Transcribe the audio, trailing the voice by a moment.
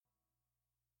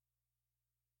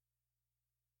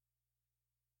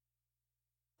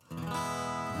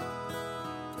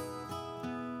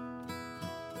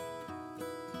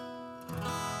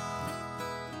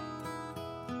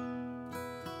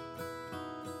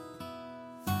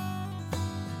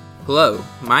Hello,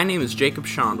 my name is Jacob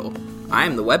Shondel. I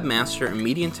am the Webmaster and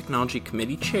Media and Technology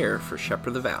Committee Chair for Shepherd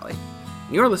of the Valley.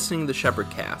 And you're listening to the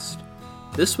Shepherd Cast.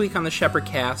 This week on the Shepherd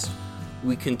Cast,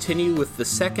 we continue with the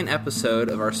second episode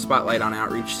of our Spotlight on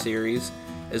Outreach series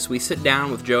as we sit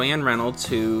down with JoAnn Reynolds,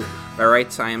 who, by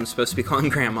rights, I am supposed to be calling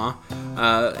Grandma.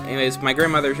 Anyways, my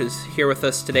grandmother is here with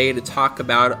us today to talk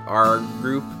about our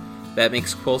group that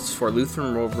makes quilts for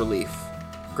Lutheran World Relief.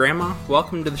 Grandma,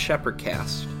 welcome to the Shepherd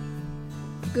Cast.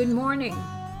 Good morning.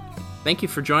 Thank you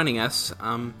for joining us.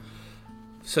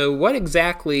 So what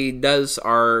exactly does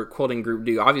our quilting group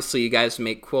do? Obviously, you guys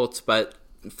make quilts, but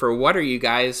for what are you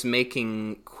guys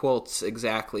making quilts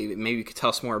exactly? Maybe you could tell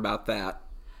us more about that.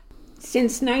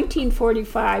 Since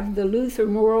 1945, the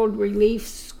Lutheran World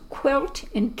Relief's Quilt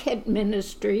and Kit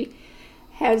Ministry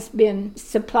has been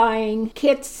supplying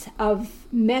kits of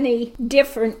many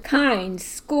different kinds: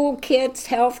 school kits,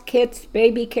 health kits,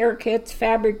 baby care kits,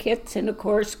 fabric kits, and of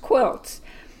course quilts.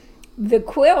 The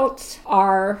quilts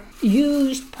are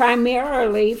used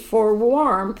primarily for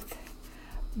warmth,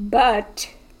 but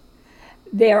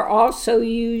they're also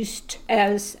used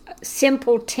as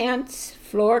simple tents,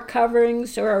 floor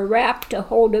coverings, or a wrap to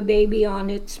hold a baby on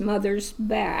its mother's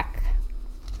back.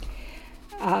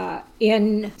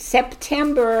 In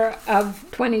September of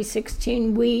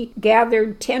 2016, we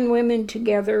gathered 10 women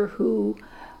together who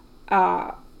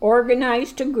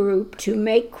organized a group to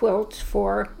make quilts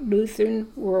for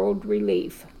Lutheran World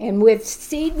Relief. And with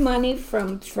seed money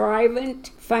from Thrivent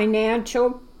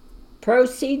Financial,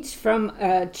 proceeds from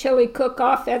a chili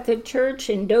cook-off at the church,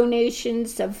 and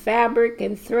donations of fabric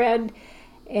and thread,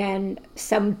 and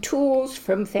some tools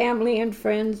from family and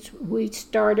friends, we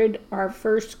started our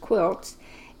first quilts.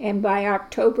 And by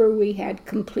October, we had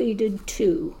completed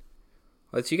 2.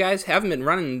 Well, you guys haven't been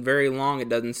running very long, it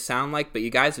doesn't sound like, but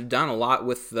you guys have done a lot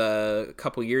with the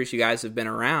couple years you guys have been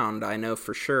around, I know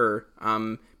for sure.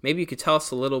 Maybe you could tell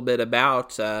us a little bit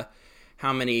about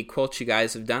how many quilts you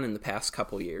guys have done in the past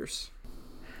couple years.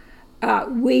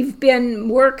 We've been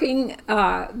working,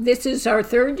 this is our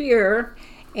 3rd year,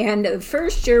 and the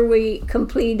first year we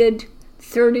completed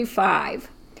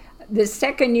 35. The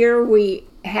second year we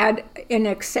had in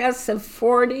excess of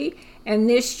 40, and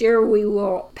this year we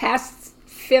will pass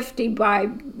 50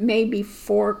 by maybe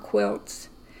 4 quilts.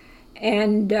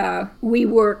 And we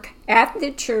work at the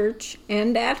church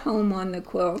and at home on the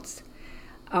quilts.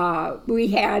 We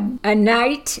had a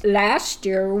night last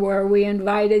year where we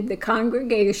invited the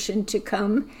congregation to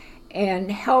come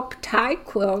and help tie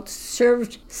quilts,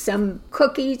 served some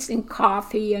cookies and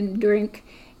coffee and drink,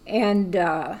 and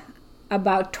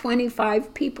about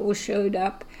 25 people showed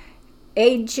up,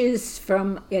 ages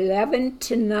from 11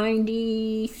 to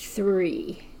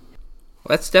 93. Well,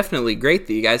 that's definitely great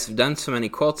that you guys have done so many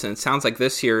quilts, and it sounds like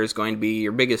this year is going to be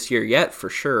your biggest year yet for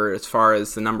sure as far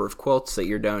as the number of quilts that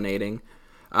you're donating.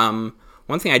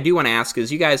 One thing I do want to ask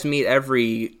is you guys meet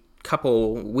every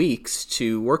couple weeks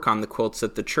to work on the quilts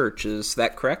at the church. Is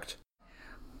that correct?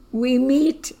 We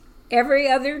meet every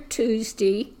other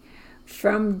Tuesday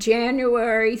from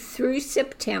January through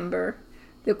September.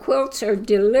 The quilts are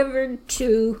delivered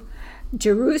to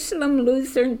Jerusalem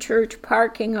Lutheran Church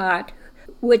parking lot,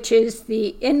 which is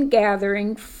the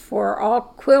ingathering for all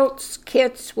quilts,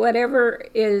 kits, whatever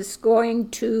is going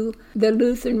to the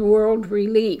Lutheran World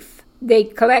Relief. They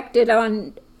collect it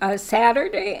on a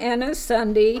Saturday and a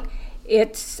Sunday.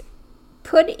 It's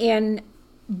put in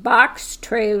box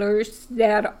trailers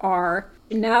that are,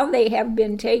 now they have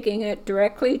been taking it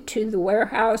directly to the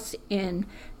warehouse in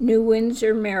New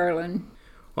Windsor, Maryland.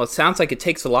 Well, it sounds like it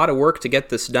takes a lot of work to get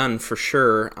this done for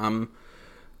sure.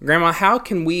 Grandma, how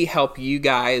can we help you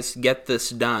guys get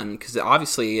this done? Because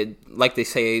obviously, like they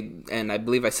say, and I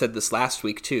believe I said this last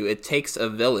week too, it takes a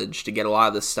village to get a lot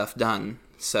of this stuff done.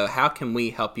 So how can we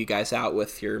help you guys out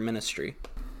with your ministry?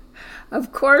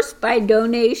 Of course, by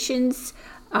donations,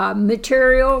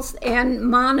 materials, and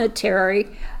monetary.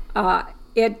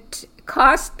 It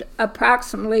cost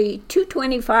approximately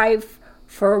 $2.25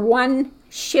 for one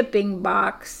shipping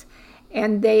box,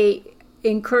 and they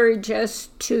encourage us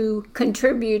to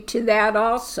contribute to that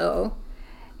also.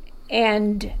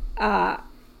 And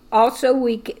also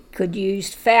we could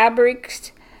use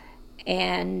fabrics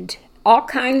and all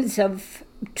kinds of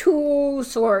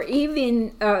tools, or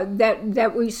even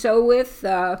that we sew with,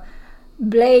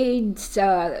 blades,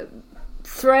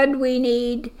 thread we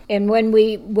need. And when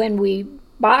we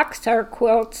box our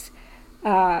quilts,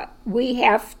 we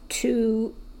have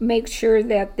to make sure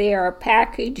that they are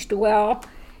packaged well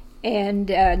and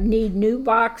need new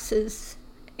boxes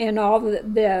and all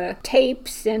the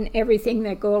tapes and everything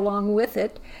that go along with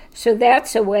it. So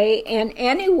that's a way, and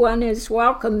anyone is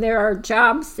welcome. There are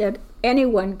jobs that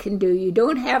anyone can do. You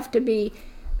don't have to be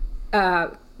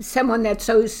someone that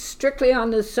sews strictly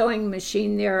on the sewing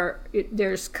machine.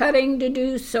 There's cutting to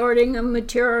do, sorting of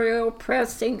material,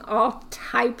 pressing, all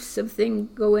types of things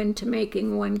go into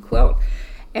making one quilt.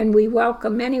 And we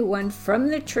welcome anyone from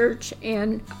the church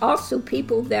and also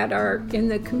people that are in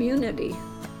the community.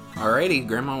 Alrighty,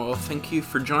 Grandma, well, thank you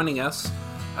for joining us.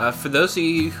 For those of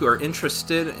you who are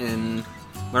interested in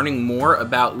learning more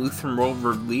about Lutheran World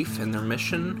Relief and their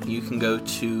mission, you can go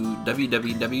to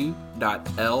www.lwr.org.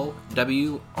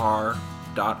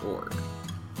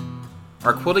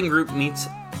 Our quilting group meets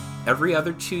every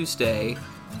other Tuesday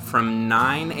from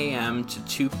 9 a.m. to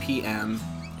 2 p.m.,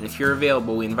 and if you're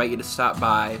available, we invite you to stop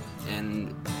by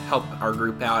and help our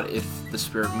group out if the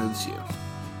Spirit moves you.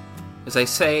 As I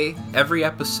say every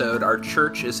episode, our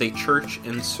church is a church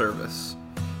in service.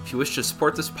 If you wish to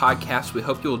support this podcast, we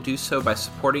hope you will do so by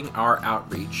supporting our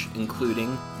outreach,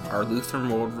 including our Lutheran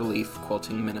World Relief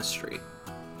Quilting Ministry.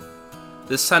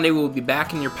 This Sunday we'll be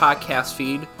back in your podcast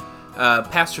feed.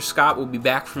 Pastor Scott will be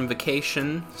back from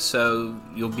vacation, so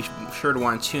you'll be sure to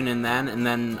want to tune in then. And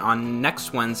then on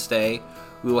next Wednesday,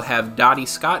 we will have Dottie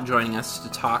Scott joining us to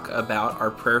talk about our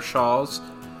prayer shawls,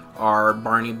 our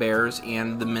Barney Bears,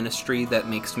 and the ministry that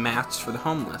makes mats for the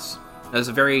homeless. That was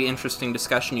a very interesting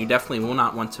discussion. You definitely will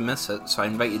not want to miss it, so I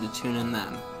invite you to tune in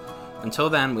then.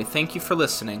 Until then, we thank you for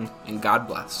listening, and God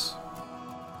bless.